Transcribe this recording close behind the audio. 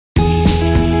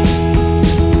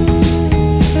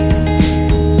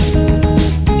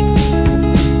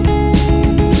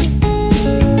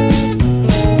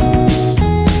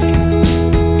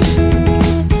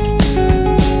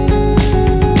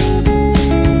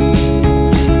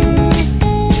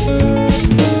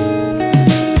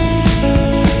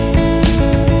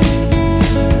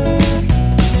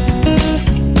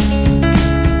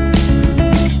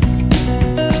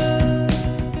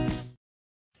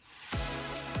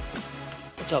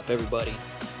What's up, everybody?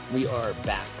 We are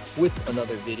back with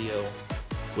another video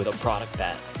with a product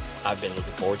that I've been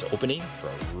looking forward to opening for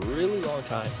a really long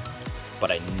time,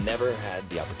 but I never had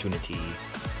the opportunity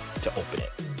to open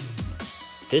it.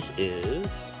 This is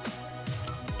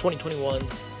 2021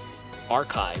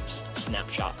 Archives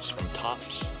Snapshots from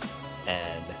Topps,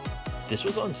 and this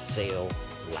was on sale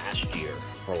last year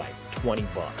for like 20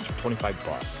 bucks or 25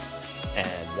 bucks,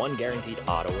 and one guaranteed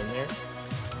auto in there.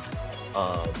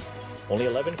 Only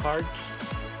 11 cards,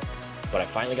 but I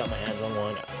finally got my hands on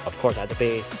one. Of course, I had to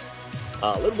pay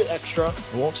a little bit extra.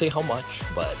 I won't say how much,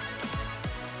 but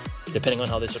depending on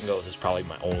how this one goes, it's probably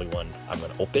my only one I'm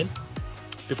going to open.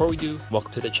 Before we do,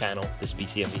 welcome to the channel. This is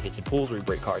BCMV Hits and Pools, where we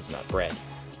break cards, not bread.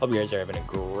 Hope you guys are having a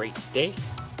great day.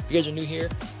 If you guys are new here,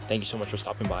 thank you so much for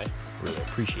stopping by. Really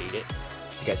appreciate it.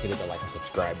 If you guys could hit the like and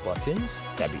subscribe buttons,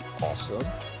 that'd be awesome.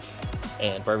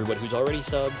 And for everybody who's already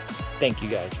subbed, thank you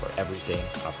guys for everything.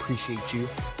 I appreciate you.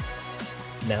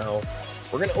 Now,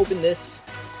 we're going to open this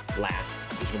last.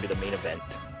 This is going to be the main event.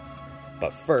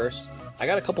 But first, I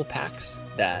got a couple packs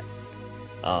that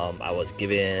I was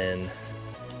given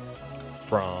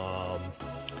from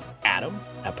Adam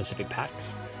at Pacific Packs.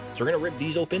 So we're going to rip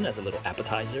these open as a little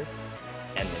appetizer,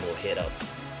 and then we'll hit up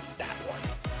that one.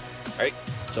 Alright,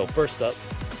 so first up,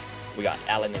 we got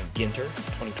Allen and Ginter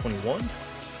 2021.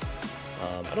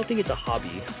 I don't think it's a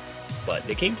hobby, but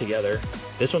they came together.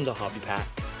 This one's a hobby pack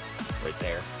right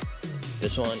there.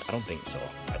 This one, I don't think so.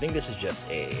 I think this is just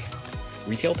a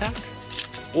retail pack.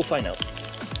 We'll find out.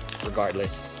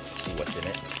 Regardless, see what's in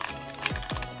it.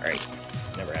 Alright,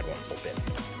 never had one open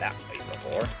that way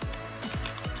before.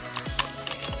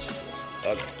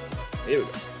 Okay, here we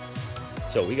go.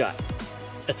 So we got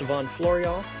Estevan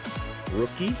Florial,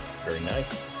 rookie, very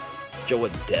nice. Joe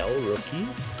Adele, rookie,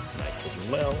 nice as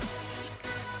well.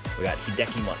 We got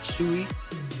Hideki Matsui.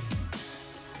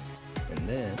 And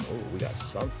then, oh, we got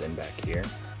something back here.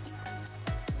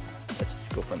 Let's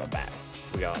go from the back.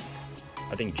 We got,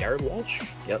 I think, Jared Walsh.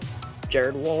 Yep,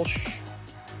 Jared Walsh.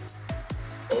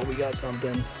 Oh, we got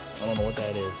something. I don't know what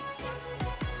that is.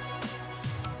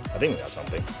 I think we got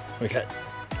something. We got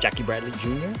Jackie Bradley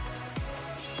Jr.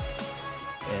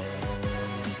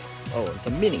 And, oh, it's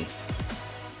a mini.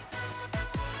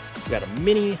 We got a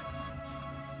mini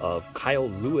of Kyle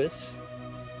Lewis.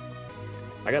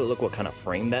 I gotta look what kind of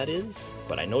frame that is,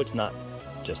 but I know it's not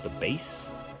just a base.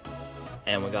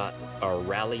 And we got a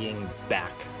rallying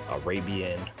back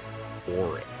Arabian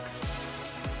Oryx.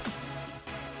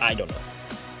 I don't know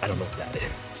what that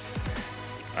is.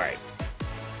 Alright,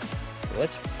 so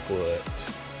let's put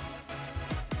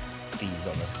these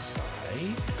on the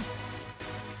side.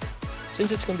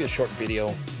 Since it's gonna be a short video,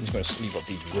 I'm just gonna sleeve up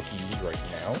these rookies right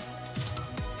now.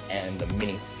 And the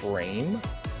mini frame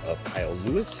of Kyle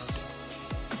Lewis.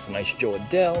 Nice Joe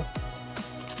Adele.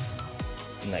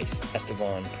 Nice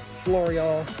Estevan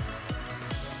Florial.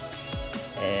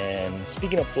 And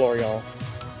speaking of Florial,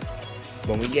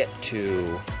 when we get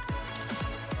to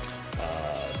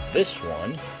this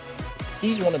one,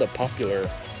 he's one of the popular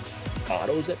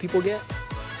autos that people get.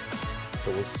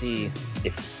 So we'll see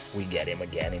if we get him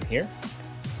again in here.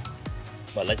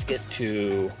 But let's get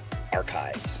to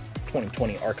Archives.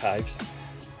 2020 Archives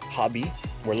hobby.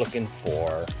 We're looking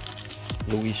for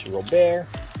Luis Robert.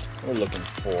 We're looking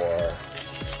for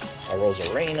a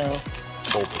Rosarena,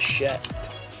 Bo Bichette.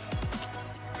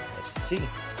 Let's see.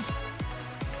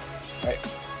 Alright,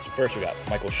 so first we got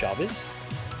Michael Chavez,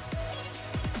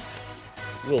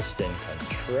 Wilson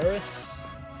Contreras,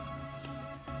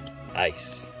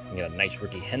 Ice. We got a nice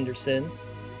rookie Henderson.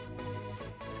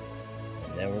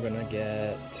 And then we're gonna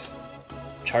get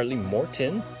Charlie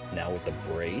Morton, now with the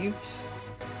Braves.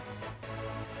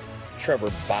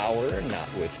 Trevor Bauer,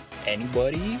 not with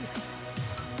anybody.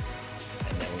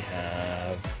 And then we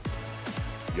have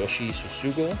Yoshi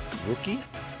Susugo, rookie.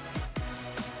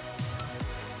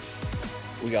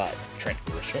 We got Trent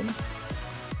Grisham.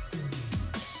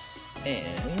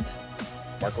 And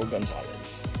Marco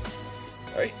Gonzalez.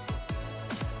 Alright.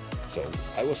 So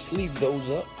I will sleeve those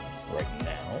up right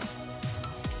now.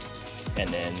 And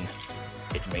then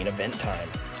it's main event time.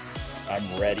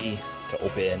 I'm ready to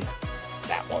open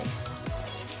that one.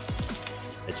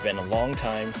 It's been a long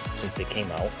time since they came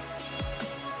out,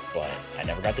 but I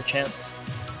never got the chance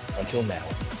until now.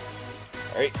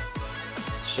 Alright,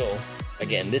 so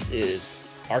again, this is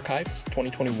Archives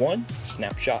 2021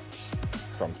 Snapshots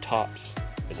from Topps.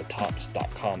 It's a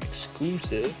Topps.com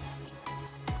exclusive.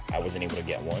 I wasn't able to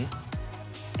get one,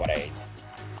 but I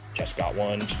just got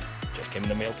one. Just came in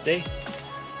the mail today.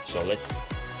 So let's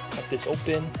cut this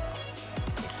open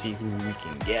and see who we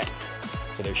can get.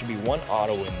 So there should be one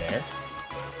auto in there,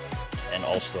 and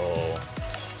also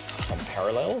some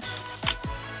parallels.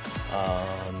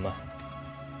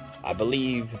 I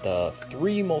believe the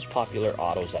 3 most popular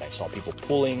autos that I saw people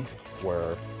pulling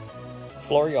were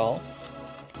Florial,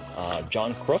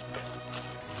 John Crook,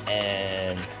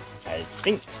 and I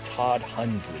think Todd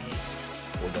Hundley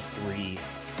were the 3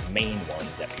 main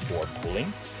ones that people are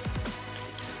pulling.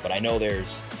 But I know there's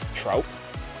Trout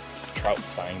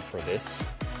signed for this.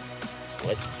 So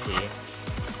let's see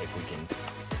if we can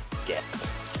get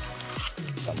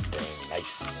something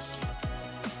nice.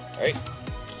 Alright,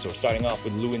 so we're starting off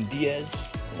with Lewin Diaz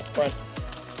in the front,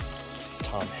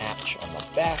 Tom Hatch on the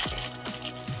back,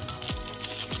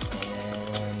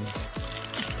 and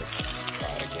let's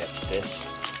try to get this.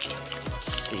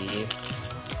 See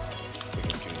if we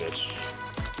can do this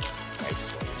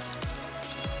nicely.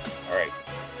 Alright,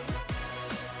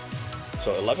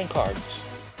 so 11 cards.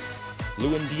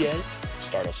 Lewin Diaz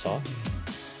start us off,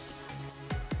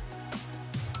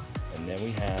 and then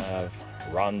we have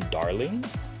Ron Darling.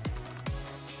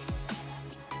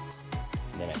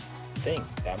 And then I think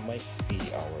that might be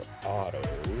our auto.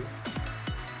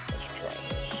 Let's try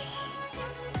this.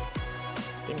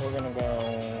 I think we're gonna go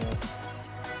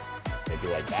maybe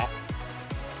like that,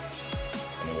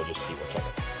 and then we'll just see what's on the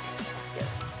back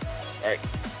there. Alright,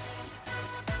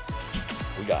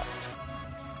 we got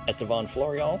Estevan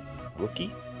Florial,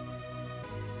 rookie.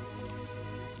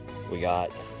 We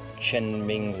got Chen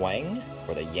Ming Wang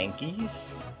for the Yankees.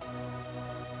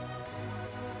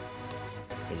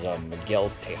 There's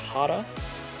Miguel Tejada,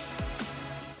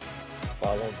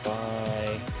 followed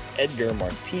by Edgar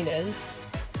Martinez,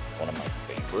 one of my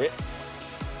favorites.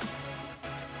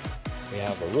 We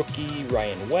have a rookie,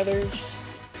 Ryan Weathers.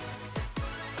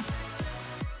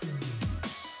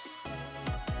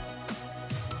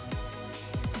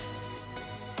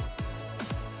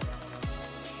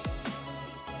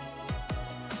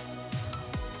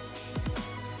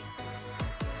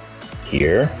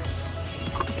 Here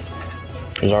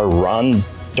is our Ron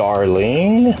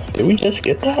Darling. Did we just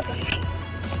get that?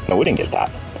 No, we didn't get that.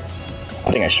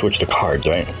 I think I switched the cards,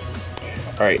 right?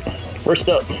 Alright, first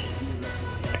up,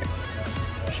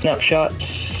 Snapshots,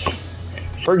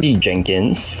 Fergie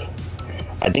Jenkins.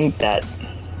 I think that,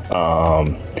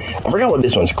 I forgot what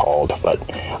this one's called, but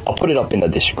I'll put it up in the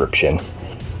description.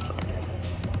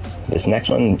 This next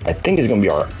one, I think is going to be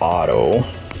our auto.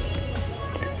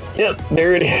 Yep,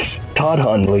 there it is. Todd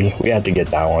Hundley. We had to get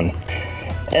that one.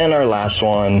 And our last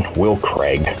one, Will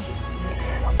Craig.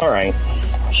 Alright,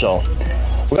 so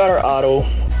we got our auto,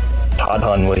 Todd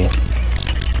Hundley.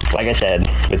 Like I said,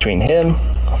 between him,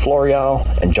 Florial,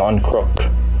 and John Crook,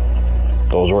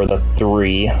 those were the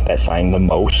 3 that signed the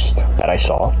most that I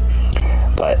saw.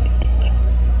 But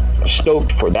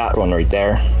stoked for that one right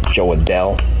there. Joe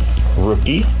Adele,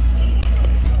 rookie.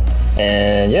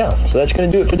 And yeah, so that's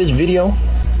gonna do it for this video.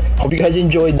 Hope you guys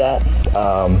enjoyed that.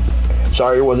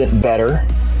 Sorry it wasn't better,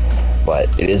 but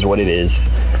it is what it is.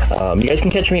 You guys can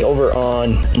catch me over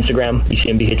on Instagram,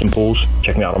 BCMB Hits and Pulls.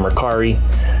 Check me out on Mercari.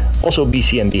 Also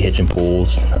BCMB Hits and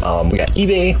Pulls. We got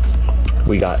eBay.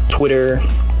 We got Twitter.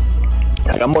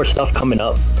 I got more stuff coming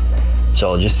up.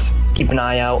 So just keep an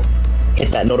eye out. Hit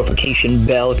that notification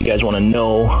bell if you guys want to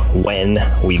know when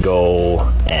we go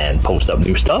and post up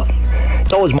new stuff.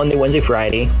 It's always Monday, Wednesday,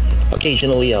 Friday.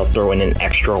 Occasionally I'll throw in an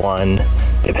extra one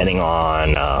depending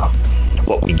on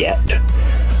what we get.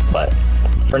 But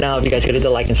for now, if you guys could hit the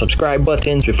like and subscribe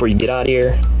buttons before you get out of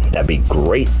here, that'd be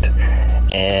great.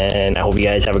 And I hope you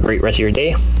guys have a great rest of your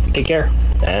day. Take care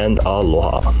and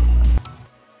aloha.